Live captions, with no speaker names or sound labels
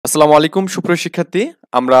আসসালামু আলাইকুম সুপ্রিয় শিক্ষার্থী।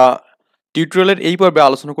 আমরা টিউটোরিয়ালের এই পর্বে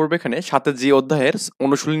আলোচনা করব এখানে সাথে জি অধ্যায়ের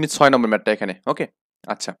অনুশীলনী 6 নম্বর ম্যাথটা এখানে। ওকে,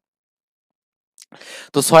 আচ্ছা।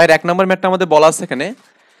 তো 6 এর 1 নম্বর ম্যাথটা আমাদের বলা আছে এখানে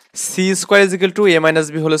C square is equal to A minus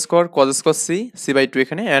B whole square cos square C C by 2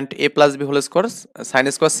 এখানে and a plus B whole square sine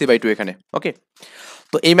square C by 2 এখানে। ওকে,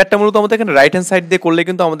 তো এই ম্যাথটা মূলত আমাদের এখানে রাইট হ্যান্ড সাইড দিয়ে করলে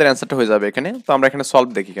কিন্তু আমাদের অ্যান্সারটা হয়ে যাবে এখানে। তো আমরা এখানে সলভ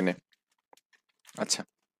দেখি এখানে। আচ্ছা,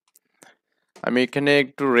 আমি এখানে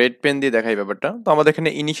একটু রেড পেন দিয়ে দেখাই ব্যাপারটা। তো আমাদের এখানে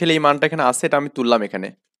ইনিশিয়ালি এই মানটা এখানে আছে, এটা আমি তুললাম এখানে।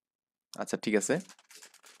 আচ্ছা, ঠিক আছে।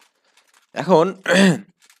 এখন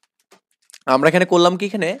আমরা এখানে করলাম কি,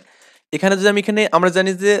 এখানে এখানে যদি আমি এখানে আমরা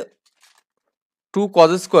জানি যে 2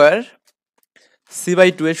 cos স্কোয়ার সি বাই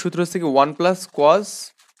 2 এর সূত্র হচ্ছে কি 1 প্লাস cos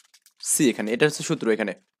সি, এখানে এটা হচ্ছে সূত্র।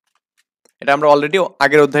 এখানে এটা আমরা অলরেডি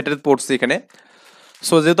আগের অধ্যায়টাতে পড়ছি এখানে।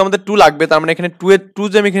 সো যেহেতু আমাদের 2 লাগবে, তার মানে এখানে 2 এর 2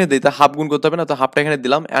 যে আমি এখানে দিই তা হাফ গুণ করতে হবে না, তো হাফটা এখানে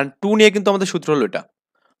দিলাম এন্ড 2 নিয়ে কিন্তু আমাদের সূত্র হলো এটা।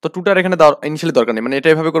 তো 2টার এখানে ইনিশিয়ালি দরকার নেই, মানে এটা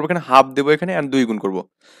এভাবে করব, এখানে হাফ দেব এখানে এন্ড 2 গুণ করব।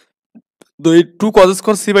 তো এই 2 cos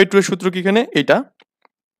স্কোয়ার সি বাই 2 এর সূত্র কি এখানে এইটা,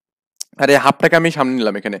 আর এই হাফটাকে আমি সামনে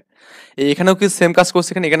নিলাম এখানে। এখানেও কি সেম কাজ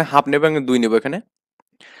করছি, এখানে হাফ নেব এবং 2 নেব এখানে।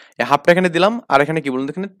 এই হাফটা এখানে দিলাম, আর এখানে কি বলুন,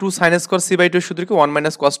 এখানে 2 sin স্কয়ার সি বাই 2 সূত্র কি 1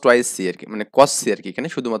 মাইনাস cos টুয়াইস সি আর কি, মানে cos সি আর কি এখানে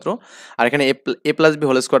শুধুমাত্র। আর এখানে a প্লাস বি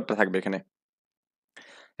হোল স্কয়ারটা থাকবে এখানে।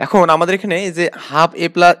 এখন আমাদের এখানে এই যে half a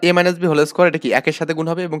plus a minus B whole square, এটা কি 1 এর সাথে গুণ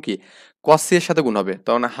হবে এবং কি cos সি এর সাথে গুণ হবে।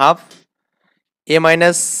 তখন half a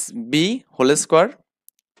minus B whole square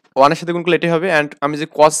 1 এর সাথে গুণ করলে এটাই হবে, এন্ড আমি যে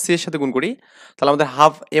cos সি এর সাথে গুণ করি তাহলে আমাদের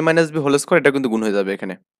half a minus B whole square এটা কিন্তু গুণ হয়ে যাবে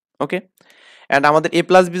এখানে। ওকে, এন্ড আমাদের a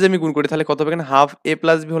প্লাস বি যে আমি গুণ করি তাহলে কত হবে এখানে, half a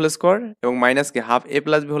plus B whole square এবং মাইনাস কি half a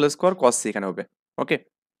plus B whole square cos C এখানে হবে। ওকে,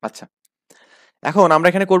 আচ্ছা। এখন আমরা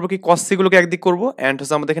এখানে করব কি, cos সি গুলোকে একদিক করব এন্ড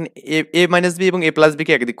হচ্ছে আমাদের এখানে a মাইনাস বি এবং a প্লাস বি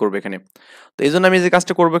কে একদিক করব এখানে। তো এই জন্য আমি যে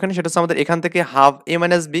কাজটা করব এখানে সেটা হচ্ছে আমাদের এখান থেকে হাফ a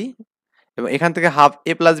মাইনাস বি এবং এখান থেকে half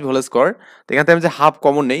a plus B whole square. তো এখান থেকে আমি যে হাফ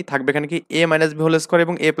কমন নেই, থাকবে এখানে কি a minus B whole square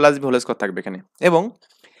এবং a plus B whole square থাকবে এখানে। এবং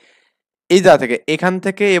এই জায়গা থেকে এখান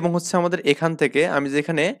থেকে এবং হচ্ছে আমাদের এখান থেকে আমি যে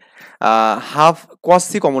এখানে হাফ cos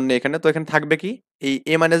সি কমন নেই এখানে, তো এখানে থাকবে কি এই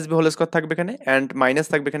a minus B whole square থাকবে এখানে এন্ড মাইনাস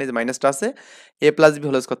থাকবে এখানে, যে মাইনাসটা আছে a plus B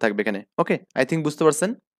whole square থাকবে এখানে। ওকে, আই থিঙ্ক বুঝতে পারছেন।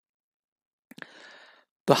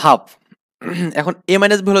 তো হাফ এখন a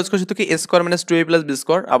minus B whole square সূত্র কি a square minus 2a plus B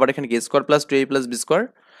square, আবার এখানে কি a square plus 2a plus B square.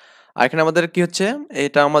 আর এখানে আমাদের কি হচ্ছে,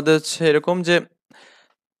 এটা আমাদের হচ্ছে এরকম যে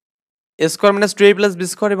a square minus 2a plus B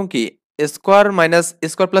square এবং কি a square minus a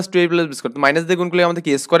square plus 2a plus B square. তো মাইনাস দিয়ে গুণ করলে আমাদের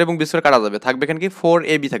কি a স্কয়ার এবং বি স্কয়ার কাটা যাবে, থাকবে এখানে কি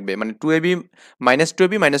 4ab থাকবে, মানে 2ab minus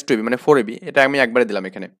 2ab minus 2ab মানে 4ab। এটা আমি একবারে দিলাম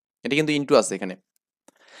এখানে, এটা কিন্তু ইনটু আছে এখানে।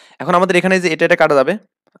 এখন আমাদের এখানে যে এটা কাটা যাবে,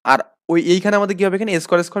 আর ওই এইখানে আমাদের কি হবে, এখানে a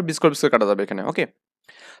square square B square B square কাটা যাবে এখানে। ওকে,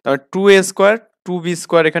 তাহলে 2a স্কয়ার 2b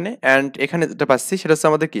স্কয়ার এখানে এন্ড এখানে যেটা পাচ্ছি সেটা হচ্ছে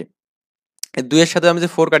আমাদের কি 2 এর সাথে আমি যে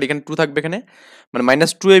 4 কাটি, এখানে 2 থাকবে এখানে, মানে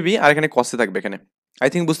মাইনাস 2ab আর এখানে cos থাকবে এখানে। আই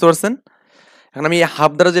থিঙ্ক বুঝতে পারছেন। এখন আমি এই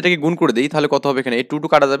হাফ দ্বারা যেটাকে গুণ করে দিই তাহলে কত হবে এখানে, এই 2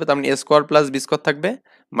 কাটা যাবে, তার মানে a square plus B square থাকবে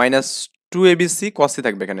মাইনাস 2abc cos c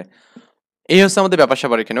থাকবে এখানে। এই হচ্ছে আমাদের ব্যাপার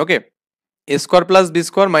স্যাপার এখানে। ওকে, a square plus B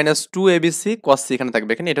square minus 2abc cos c এখানে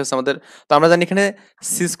থাকবে এখানে। এটা হচ্ছে আমাদের, তো আমরা জানি এখানে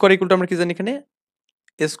c স্কয়ার ইকুয়াল টু আমরা কি জানি এখানে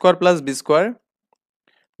a square plus B square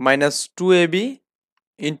minus 2ab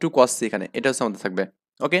into cos c এখানে, এটা হচ্ছে আমাদের থাকবে।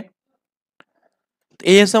 ওকে,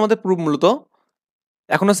 এই হচ্ছে আমাদের প্রুফ মূলত।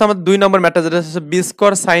 এখন হচ্ছে আমাদের 2 নম্বর ম্যাথটা যেটা হচ্ছে B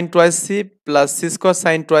square sine twice C plus C square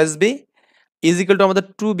sine twice B is equal to আমাদের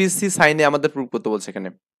 2bc সাইন এ আমাদের প্রুফ করতে বলছে এখানে।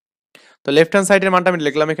 তো লেফট হ্যান্ড সাইডের মানটা আমি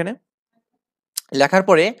লিখলাম এখানে। লেখার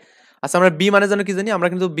পরে আচ্ছা, আমরা বি মানে জানো কি জানি, আমরা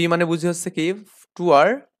কিন্তু বি মানে বুঝি হচ্ছে কি 2r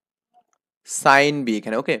সাইন বি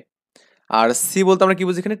এখানে। ওকে, আর সি বলতে আমরা কি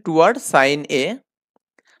বুঝি এখানে 2r সাইন এ,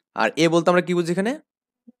 আর এ বলতে আমরা কি বুঝি এখানে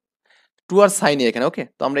 2r সাইন এ এখানে। ওকে,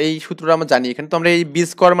 তো আমরা এই সূত্রটা আমরা জানি এখানে। তো আমরা এই বি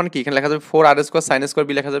স্কয়ার মানে কি এখানে লেখা যাবে 4r square sine square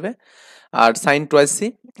B লেখা যাবে, আর সাইন টুয়াইস সি,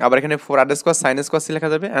 আবার এখানে 4r square sine square C লেখা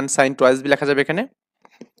যাবে এন্ড সাইন টুয়াইস বি লেখা যাবে এখানে।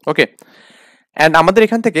 ওকে, এন্ড আমাদের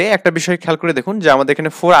এখান থেকে একটা বিষয় খেয়াল করে দেখুন যে আমাদের এখানে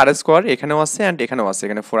 4r স্কয়ার এখানেও আছে এন্ড এখানেও আছে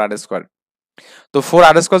এখানে 4r স্কয়ার। তো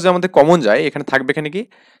 4r স্কয়ার যদি আমাদের কমন যায় এখানে থাকবে এখানে কি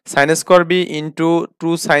sine square B into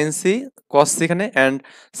 2 sign C cos C এখানে and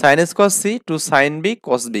sine square C 2 sign B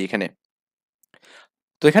cos B এখানে।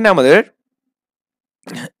 তো এখানে আমাদের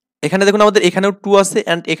এখানে দেখুন আমাদের এখানেও 2 আছে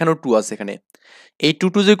এন্ড এখানেও 2 আছে এখানে। এই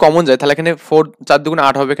 2 যদি কমন যায় তাহলে এখানে 4 4 দুগুণে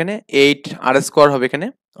 8 হবে এখানে, 8r স্কয়ার হবে এখানে।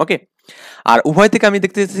 ওকে, আর উভয় থেকে আমি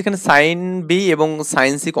দেখতে পাচ্ছি এখানে সাইন বি এবং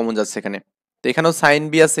সাইন সি কমন যাচ্ছে এখানে। তো এখানেও সাইন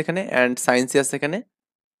বি আছে এখানে এন্ড সাইন সি আছে এখানে।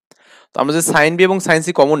 তো আমরা যদি সাইন বি এবং সাইন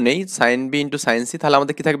সি কমন নেই, sign B into sign C, তাহলে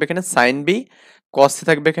আমাদের কি থাকবে এখানে সাইন বি cos সি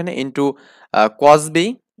থাকবে এখানে into cos B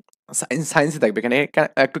sign C থাকবে এখানে।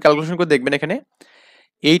 একটু ক্যালকুলেশন করে দেখবেন এখানে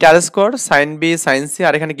 8r square sine B sign C,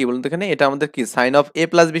 আর এখানে কি বলুন তো এখানে এটা আমাদের কি sign of A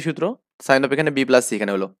plus B সূত্র, সাইন অফ এখানে বি প্লাস সি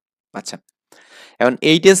এখানে হলো। আচ্ছা, এখন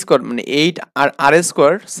 8 স্কোয়ার মানে 8 আর আর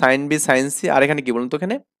square sine B sign C, আর এখানে কি বলুন তো,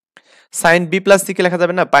 এখানে sign B plus C K লেখা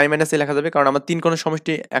যাবে না, পাই মাইনাস এ লেখা যাবে, কারণ আমার 3 কোণের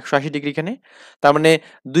সমষ্টি 180 ডিগ্রি এখানে, তার মানে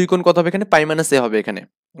 2 কোণ কত হবে এখানে, পাই মাইনাস এ হবে এখানে।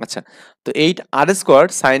 আচ্ছা, তো 8 আর square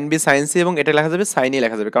sine B sign C, এবং এটা লেখা যাবে সাইন এ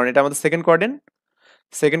লেখা যাবে, কারণ এটা আমাদের সেকেন্ড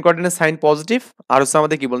কোয়ার্ডিনেট সাইন পজিটিভ, আর হচ্ছে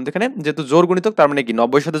আমাদের কি বলুন তো, এখানে যেহেতু জোর গুণিতক, তার মানে কি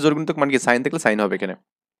 90 এর সাথে জোর গুণিতক মানে কি সাইন থাকলে সাইন হবে এখানে।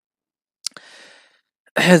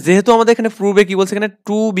 যেহেতু আমাদের এখানে প্রুভে কি বলছে, এখানে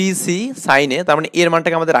 2bc সাইন এ, তার মানে এর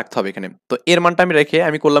মানটাকে আমাদের রাখতে হবে এখানে। তো এর মানটা আমি রেখে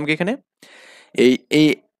আমি করলাম কি, এখানে এই এই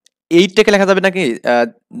 8টাকে লেখা যাবে নাকি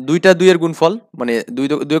দুইটা 2 এর গুণফল, মানে 2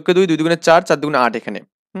 2 2 2 দুগুণে 4 4 দুগুণে 8 এখানে।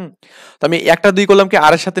 তো আমি একটা 2 করলাম কি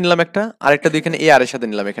আর এর সাথে নিলাম একটা, আরেকটা 2 এখানে এ আর এর সাথে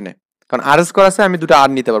নিলাম এখানে, কারণ আর স্কোয়ার আছে, আমি দুটো আর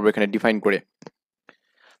নিতে পারবো এখানে ডিফাইন করে।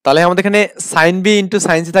 তাহলে আমাদের এখানে sign B into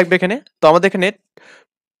sign C থাকবে এখানে। তো আমাদের এখানে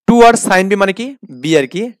 2 আর সাইন বি মানে কি বি আর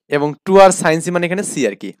কি, এবং 2 আর সাইন সি মানে এখানে সি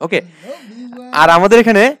আর কি। ওকে, আর আমাদের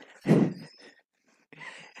এখানে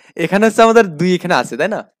এখানে হচ্ছে আমাদের 2 এখানে আছে, তাই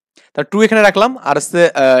না? তা 2 এখানে রাখলাম, আর হচ্ছে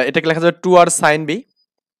এটাকে লেখা যাবে 2 আর সাইন বি,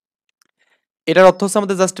 এটার অর্থ হচ্ছে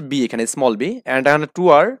আমাদের জাস্ট বি এখানে স্মল বি, এন্ড এখানে 2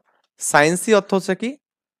 আর সাইন সি অর্থ হচ্ছে কি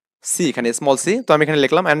সি এখানে স্মল সি। তো আমি এখানে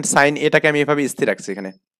লিখলাম, এন্ড সাইন এটাকে আমি এভাবে স্থির রাখছি এখানে।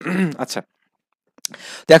 আচ্ছা,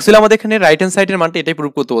 তো অ্যাকচুয়ালি আমাদের এখানে রাইট হ্যান্ড সাইডের মানটা এটাই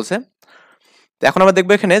প্রুভ করতে বলছে। তো এখন আমরা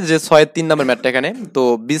দেখবো এখানে যে 6-3 নম্বর ম্যাথটা এখানে, তো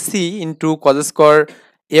BC into cos square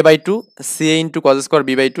A by two, C A into cos square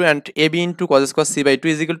B by two, and A B into cos square C by two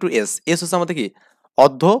is equal to S. S হচ্ছে আমাদের কি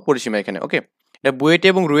অর্ধ পরিসীমা এখানে। ওকে, এটা বুয়েটে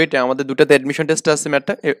এবং রুয়েটে আমাদের দুটাতে অ্যাডমিশন টেস্ট আছে,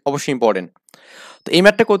 ম্যাথটা অবশ্যই ইম্পর্টেন্ট। তো এই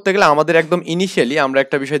ম্যাথটা করতে গেলে আমাদের একদম ইনিশিয়ালি আমরা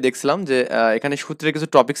একটা বিষয় দেখছিলাম যে এখানে সূত্রের কিছু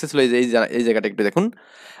টপিক্স ছিল, এই জায়গাটা একটু দেখুন।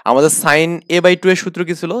 আমাদের সাইন এ বাই টু এর সূত্র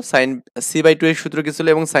কি ছিল, সাইন সি বাই টু এর সূত্র কি ছিল,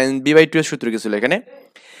 এবং সাইন বি বাই টু এর সূত্র কি ছিল এখানে,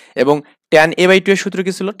 এবং ট্যান এ বাই টু এর সূত্র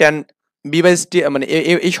কি ছিল, ট্যান বি বাই টি, মানে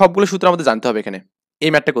এই সবগুলো সূত্র আমাদের জানতে হবে এখানে এই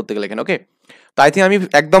ম্যাথটা করতে গেলে এখানে। ওকে, তো আই থিঙ্ক আমি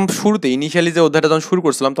একদম শুরুতে ইনিশিয়ালি যে অধ্যায়টা যখন শুরু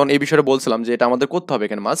করছিলাম তখন এই বিষয়ে বলছিলাম যে এটা আমাদের করতে হবে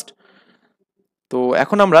এখানে মাস্ট। তো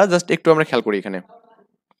এখন আমরা জাস্ট একটু আমরা খেয়াল করি এখানে।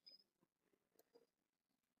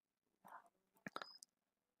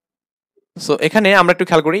 সো এখানে আমরা একটু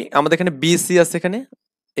খেয়াল করি, আমাদের এখানে বি সি আছে এখানে,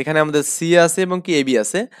 এখানে আমাদের সি আছে এবং কি এ বি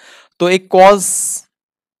আছে। তো এই কজ,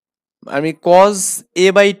 আমি কজ এ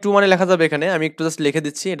বাই টু মানে লেখা যাবে এখানে, আমি একটু জাস্ট লিখে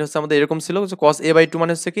দিচ্ছি। এটা হচ্ছে আমাদের এরকম ছিল, কজ এ বাই টু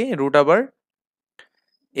মানে হচ্ছে কি রুট আবার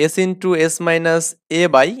S into S minus A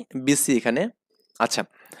by BC এখানে। আচ্ছা,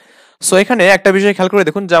 সো এখানে একটা বিষয় খেয়াল করে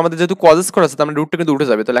দেখুন যে আমাদের যেহেতু কজ স্কোয়ার আছে, তার মানে রুটটা কিন্তু উঠে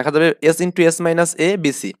যাবে, তো লেখা যাবে এস ইন্টু এস মাইনাস এ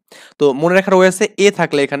বিসি। তো মনে রাখার ওয়ে আছে, এ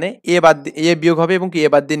থাকলে এখানে এ বাদ এ বিয়োগ হবে, এবং কি এ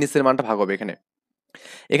বাদ দিয়ে নিচের মানটা ভাগ হবে এখানে।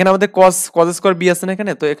 এখানে আমাদের কজ স্কোয়ার বি আছে না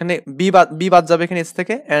এখানে, তো এখানে বি বাদ যাবে এখানে এস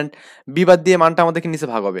থেকে, এন্ড বি বাদ দিয়ে মানটা আমাদেরকে নিচে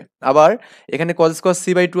ভাগ হবে। আবার এখানে cos square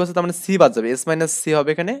C by two আছে, তার মানে সি বাদ যাবে, এস মাইনাস সি হবে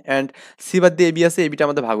এখানে, এন্ড সি বাদ দিয়ে এবি আছে, এবিটা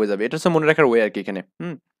আমাদের ভাগ হয়ে যাবে। এটা হচ্ছে মনে রাখার ওয়ে আর কি এখানে।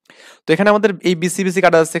 তো এখানে আমাদের এই বিসি বিসি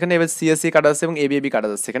কাটা যাচ্ছে এখানে, এবার সিএসসি কাটা যাচ্ছে এবং এবি এবি কাটা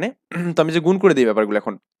যাচ্ছে এখানে। তো আমি যে গুণ করে দিই ব্যাপারগুলো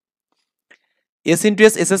এখন, S into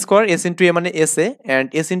S S square, S into এ মানে S A, and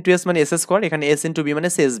S into S মানে এস স্কোয়ার, এখানে এস ইন্টু বি মানে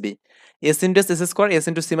S B, S into S S square, S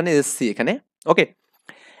into C মানে এস সি এখানে। ওকে,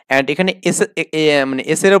 অ্যান্ড এখানে S মানে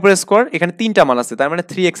S এর উপরে স্কোয়ার, এখানে 3টা মান আছে, তার মানে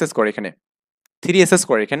 3x স্কোয়ার এখানে, 3s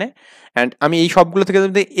স্কোয়ার এখানে। অ্যান্ড আমি এই সবগুলো থেকে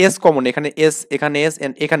যদি এস কমন, এখানে এস, এখানে এস,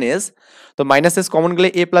 এন্ড এখানে এস, তো মাইনাস এস কমন গেলে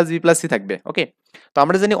এ প্লাস বি প্লাস সি থাকবে। ওকে, তো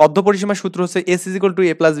আমরা জানি অর্ধ পরিসীমার সূত্র হচ্ছে S is equal to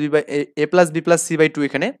A plus B by A plus B plus C by two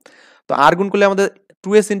এখানে। তো আর গুণ করলে আমাদের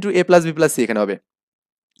 2s ইন্টু এ প্লাস বি প্লাস সি এখানে হবে,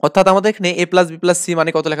 অর্থাৎ আমাদের এখানে এ প্লাস বি প্লাস সি মানে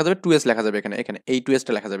কত লেখা যাবে, 2s লেখা যাবে এখানে, এখানে এই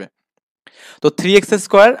 2sটা লেখা যাবে। তো 3x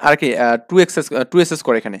স্কোয়ার আর কি 2s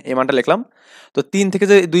স্কোয়ার এখানে এই মানটা লিখলাম। তো 3 থেকে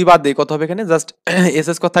যে 2 বাদ দিই কত হবে এখানে, জাস্ট এস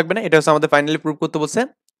স্কোয়ার থাকবে না। এটা হচ্ছে আমাদের ফাইনালি প্রুভ করতে বলছে।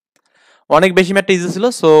 অনেক বেশি ম্যাথটা ইজি ছিল,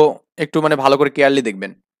 সো একটু মানে ভালো করে কেয়ারলি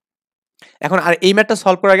দেখবেন। এখন আর এই ম্যাথটা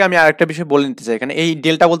সলভ করার আগে আমি আরেকটা বিষয় বলে নিতে চাই এখানে, এই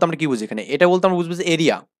ডেল্টা বলতে আমরা কি বুঝি এখানে, এটা বলতে আমরা বুঝবো যে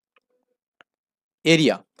এরিয়া,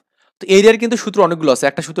 এরিয়া। তো এরিয়ার কিন্তু সূত্র অনেকগুলো আছে,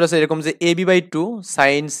 একটা সূত্র আছে এরকম যে A B by two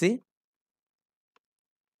sign C,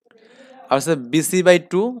 আর হচ্ছে BC by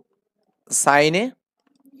two sign A,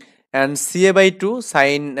 and C A by two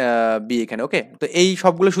sign B এখানে। ওকে, তো এই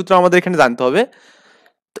সবগুলো সূত্র আমাদের এখানে জানতে হবে।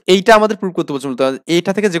 তো এইটা আমাদের প্রুভ করতে বলছে,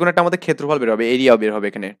 এইটা থেকে যে কোনো একটা আমাদের ক্ষেত্রফল বের হবে, এরিয়াও বের হবে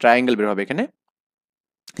এখানে, ট্রায়াঙ্গেল বের হবে এখানে,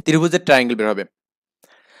 ত্রিভুজের ট্রায়াঙ্গেল বের হবে।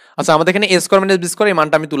 আচ্ছা, আমাদের এখানে এ স্কোয়ার মাইনাস বি স্কোয়ার এই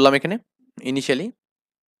মানটা আমি তুললাম এখানে ইনিশিয়ালি।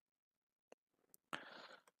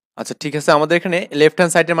 আচ্ছা ঠিক আছে, আমাদের এখানে লেফট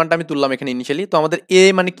হ্যান্ড সাইডের মানটা আমি তুললাম এখানে ইনিশিয়ালি। তো আমাদের এ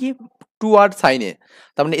মানে কি 2 আর সাইন এ,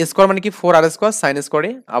 তার মানে এ স্কোয়ার মানে কি 4 আর স্কোয়ার সাইন স্কোয়ার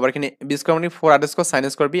এ, আবার এখানে বি স্কোয়ার মানে 4 আর square sine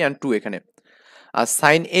square B and 2 এখানে, আর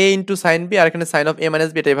সাইন এ ইন্টু সাইন বি, আর এখানে sign of A minus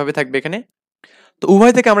B, এটা এভাবে থাকবে এখানে। তো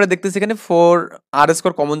উভয় থেকে আমরা দেখতেছি এখানে 4 আর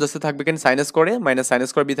স্কোয়ার কমন যাচ্ছে, থাকবে এখানে সাইন স্কোয়ারে মাইনাস সাইন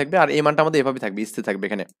স্কোয়ার বি থাকবে, আর এই মানটা আমাদের এভাবে থাকবে, স্থির থাকবে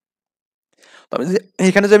এখানে। তো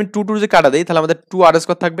এখানে যদি আমি 2 2 যে কাটা দেই, তাহলে আমাদের 2 আর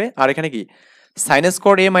স্কোয়ার থাকবে, আর এখানে কি সাইন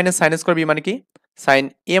স্কোয়ার এ মাইনাস সাইন স্কোয়ার বি মানে কি সাইন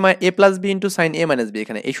এ প্লাস বি ইন্টু সাইন এ মাইনাস বি,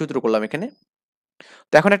 এখানে এই সূত্র করলাম এখানে।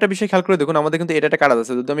 তো এখন একটা বিষয় খেয়াল করে দেখুন, আমাদের কিন্তু এটা কাটা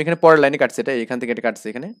যাচ্ছে, যদি আমি এখানে পরের লাইনে কাটছি, এটা এখান থেকে এটা কাটছে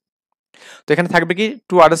এখানে। তো এখানে থাকবে কি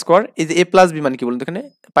 2r², এই যে এ প্লাস বি মানে কি বলুন তো, এখানে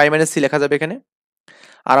পাই মাইনাস সি লেখা যাবে এখানে।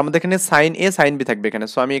 আর আমাদের এখানে সাইন এ সাইন বি থাকবে এখানে।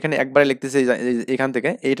 সো আমি এখানে একবারে লিখতেছি এখান থেকে,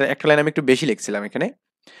 এইটা একটা লাইন আমি একটু বেশি লিখছিলাম এখানে।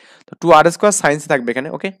 তো 2r² সাইন সি থাকবে এখানে,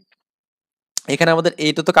 ওকে। এখানে আমাদের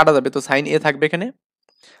এইটা তো কাটা যাবে, তো সাইন এ থাকবে এখানে,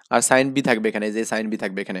 আর সাইন বি থাকবে এখানে, যে সাইন বি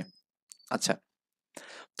থাকবে এখানে। আচ্ছা,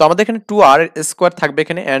 তো আমাদের এখানে 2r² থাকবে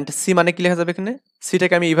এখানে, অ্যান্ড সি মানে কি লেখা যাবে এখানে,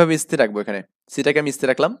 সিটাকে আমি এইভাবে স্থির রাখবো এখানে, সিটাকে আমি স্থির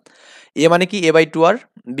রাখলাম। এ মানে কি a/2r,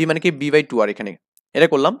 বি মানে কি b/2r এখানে, এটা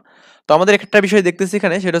করলাম। তো আমাদের একটা বিষয় দেখতেছি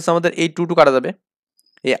এখানে, সেটা হচ্ছে আমাদের এই 2 কাটা যাবে,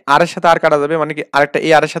 এই আর এর সাথে আর কাটা যাবে, মানে কি আরেকটা এ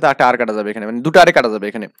আর এর সাথে একটা আর কাটা যাবে এখানে, মানে দুটো আরে কাটা যাবে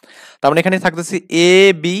এখানে। তার মানে এখানে থাকতেছে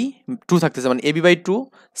ab/2 থাকতেছে, মানে ab/2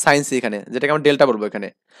 সাইন সি এখানে, যেটাকে আমরা ডেল্টা বলবো এখানে।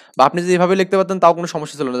 বা আপনি যদি এভাবে লিখতে পারতেন তাও কোনো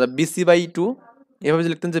সমস্যা ছিল না, bc/2, এভাবে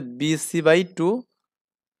যদি লিখতেন যে bc/2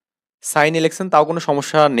 সাইন ইলেকশন, তাও কোনো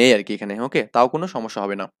সমস্যা নেই আর কি এখানে, ওকে, তাও কোনো সমস্যা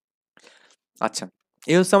হবে না। আচ্ছা,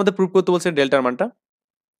 এই হচ্ছে আমাদের প্রুফ করতে বলছে ডেল্টার মানটা।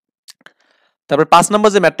 তারপর 5 নম্বর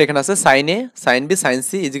যে ম্যাথটা এখানে আছে, sign A sign B sign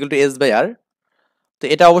C is equal to s/r। তো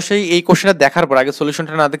এটা অবশ্যই এই কোশ্চেনটা দেখার পর আগে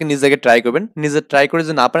সলিউশনটা না দেখে নিজে আগে ট্রাই করবেন, নিজে ট্রাই করে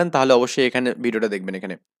যদি না পারেন তাহলে অবশ্যই এখানে ভিডিওটা দেখবেন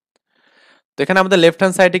এখানে। তো এখানে আমাদের লেফট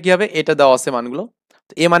হ্যান্ড সাইডে কি হবে, এটা দেওয়া আছে মানগুলো।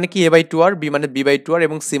 তো এ মানে কি a/2r, বি মানে b/2r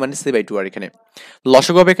এবং সি মানে c/2r এখানে।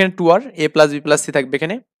 লসাগু হবে এখানে 2r, a plus B plus C থাকবে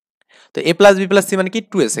এখানে। তো a plus B plus C মানে কি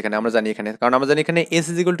 2s এখানে, আমরা জানি এখানে, কারণ আমরা জানি এখানে s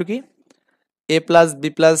ইজ ইকুয়াল টু কি a plus B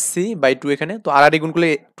plus C by 2 এখানে। তো আর গুণ করলে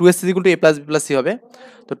 2s is equal to a plus B plus C হবে।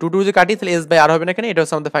 তো 2 যদি কাটি তাহলে s বাই r হবে না এখানে, এটা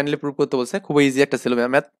হচ্ছে আমাদের ফাইনালি প্রুভ করতে বলছে, খুব ইজি একটা ছিল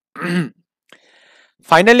ম্যাথ।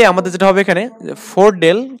 ফাইনালি আমাদের যেটা হবে এখানে 4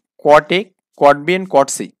 del caught A caught B and caught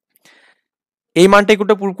C, এই মানটা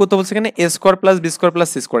একটু প্রুভ করতে বলছে এখানে a square plus B square plus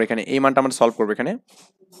C square, এখানে এই মানটা আমরা সলভ করব এখানে।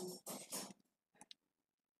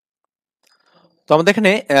 তো আমাদের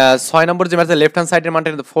এখানে 6 নম্বর যে ম্যাথের লেফট হ্যান্ড সাইডের মানটা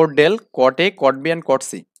কিন্তু 4 del caught A caught B and caught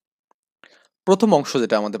C, প্রথম অংশ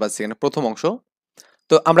যেটা আমাদের পাচ্ছি এখানে, প্রথম অংশ।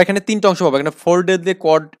 তো আমরা এখানে তিনটা অংশ পাবো এখানে, 4 ডেল দিয়ে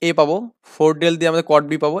কট এ পাবো, 4 ডেল দিয়ে আমাদের কট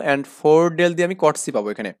বি পাবো, এন্ড 4 ডেল দিয়ে আমি কট সি পাবো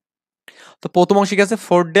এখানে। তো প্রথম অংশে কি আছে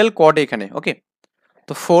 4 ডেল কট এখানে, ওকে।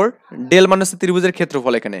 তো 4 ডেল মানে হচ্ছে ত্রিভুজের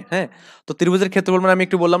ক্ষেত্রফল এখানে, হ্যাঁ। তো ত্রিভুজের ক্ষেত্রফল মানে আমি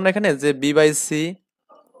একটু বললাম না এখানে যে বি বাই সি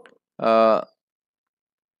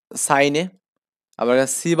সাইন এ, আবার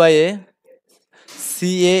C by A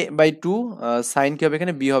C A by 2 sign কি হবে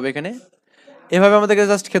এখানে, বি হবে এখানে। এভাবে আমাদেরকে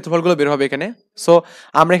জাস্ট ক্ষেত্রফলগুলো বের হবে এখানে। সো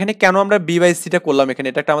আমরা এখানে কেন আমরা বি বাই সিটা করলাম এখানে,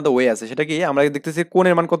 এটা একটা আমাদের ওয়ে আছে, সেটা কি আমরা দেখতেছি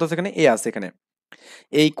কোণের মান কত আছে এখানে, এ আছে এখানে।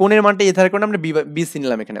 এই কোণের মানটা এ থাকার কারণে আমরা বি সি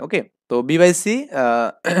নিলাম এখানে, ওকে। তো B by C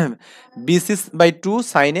B C by 2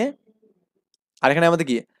 sign এ, আর এখানে আমাদের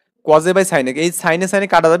কি কজ এ বাই সাইন এ, এই সাইনে সাইনে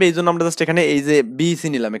কাটা যাবে, এই জন্য আমরা জাস্ট এখানে এই যে বি সি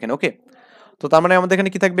নিলাম এখানে, ওকে। তো তার মানে আমাদের এখানে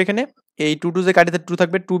কি থাকবে এখানে, এই 2 যে কাটিতে 2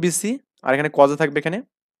 থাকবে 2 বিসি, আর এখানে কজে থাকবে এখানে।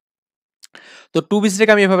 তো 2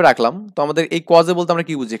 বিসিটাকে আমি এভাবে রাখলাম। তো আমাদের এই কজে বলতে আমরা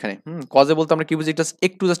কি বুঝি এখানে, কজে বলতে আমরা কি বুঝি,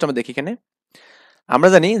 একটু জাস্ট আমরা দেখি এখানে। আমরা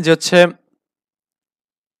জানি যে হচ্ছে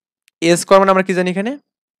এ স্কয়ার মানে আমরা কি জানি এখানে,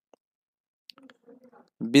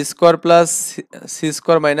 B square plus C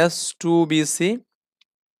square minus 2 BC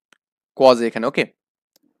cause এখানে, ওকে।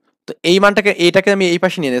 তো এই মানটাকে এইটাকে আমি এই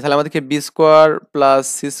পাশে নিয়ে নিই, তাহলে আমাদেরকে B square plus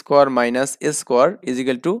C square minus A square is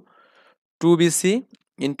equal to 2 BC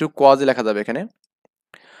into cos লেখা যাবে এখানে।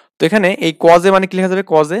 তো এখানে এই কজে মানে কি লেখা যাবে,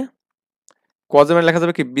 কজে কজে মানে লেখা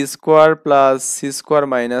যাবে কি B square plus C square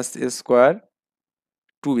minus এ স্কয়ার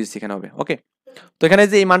 2 বিসি এখানে হবে, ওকে। তো এখানে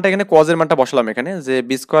যে এই মানটা এখানে কজের মানটা বসালাম এখানে, যে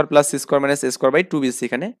B square plus C square minus A square by 2 BC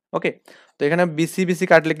এখানে, ওকে। তো এখানে বিসি বিসি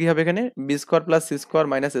কাটলে কি হবে এখানে, B square plus C square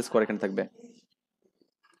minus এ স্কয়ার এখানে থাকবে।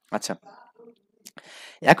 আচ্ছা,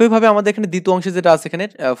 একইভাবে আমাদের এখানে দ্বিতীয় অংশে যেটা আছে এখানে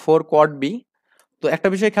 4 কট বি। তো একটা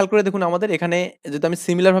বিষয় খেয়াল করে দেখুন, আমাদের এখানে যদি আমি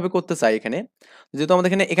সিমিলার ভাবে করতে চাই এখানে, যেহেতু আমাদের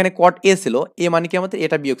এখানে এখানে কট এ ছিল, এ মানে কি আমাদের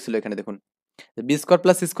এটা বিয়োগ ছিল এখানে, দেখুন B square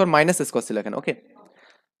plus C square minus এ স্কয়ার ছিল এখানে, ওকে।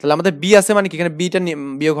 তাহলে আমাদের বি আছে মানে কি এখানে বিটা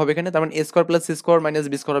বিয়োগ হবে এখানে, তার মানে এ square plus C square minus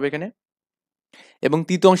B square হবে এখানে। এবং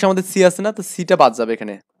তৃতীয় অংশে আমাদের সি আছে না, তো সিটা বাদ যাবে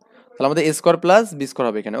এখানে, তাহলে আমাদের এ স্কয়ার প্লাস বি স্কয়ার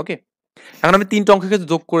হবে এখানে, ওকে। এখন আমি তিনটা অঙ্ককে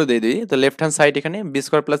যোগ করে দিই, তো লেফট হ্যান্ড সাইড এখানে B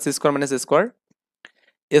square plus C square minus এ স্কয়ার,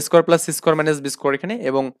 এ square plus C square minus B square এখানে,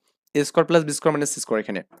 এবং এ square plus B square minus C square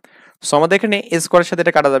এখানে। সো আমাদের এখানে এ স্কয়ারের সাথে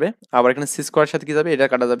এটা কাটা যাবে, আবার এখানে সি স্কয়ারের সাথে কি যাবে, এটা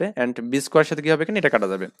কাটা যাবে, এন্ড বি স্কয়ারের সাথে কি হবে এখানে, এটা কাটা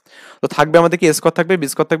যাবে। তো থাকবে আমাদের কি এ স্কয়ার থাকবে, বি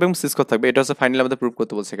স্কয়ার থাকবে এবং সি স্কয়ার থাকবে। এটা হচ্ছে ফাইনালি আমাদের প্রুভ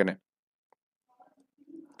করতে বলছে এখানে।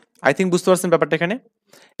 আই থিঙ্ক বুঝতে পারছেন ব্যাপারটা এখানে।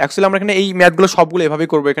 অ্যাকচুয়ালি আমরা এখানে এই ম্যাথগুলো সবগুলো এভাবেই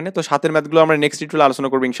করবো এখানে। তো সাতের ম্যাথগুলো আমরা নেক্সট টিউটোরিয়ালে আলোচনা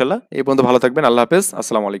করবো ইনশাল্লাহ। এই পর্যন্ত ভালো থাকবেন, আল্লাহ হাফেজ,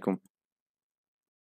 আসসালামু আলাইকুম।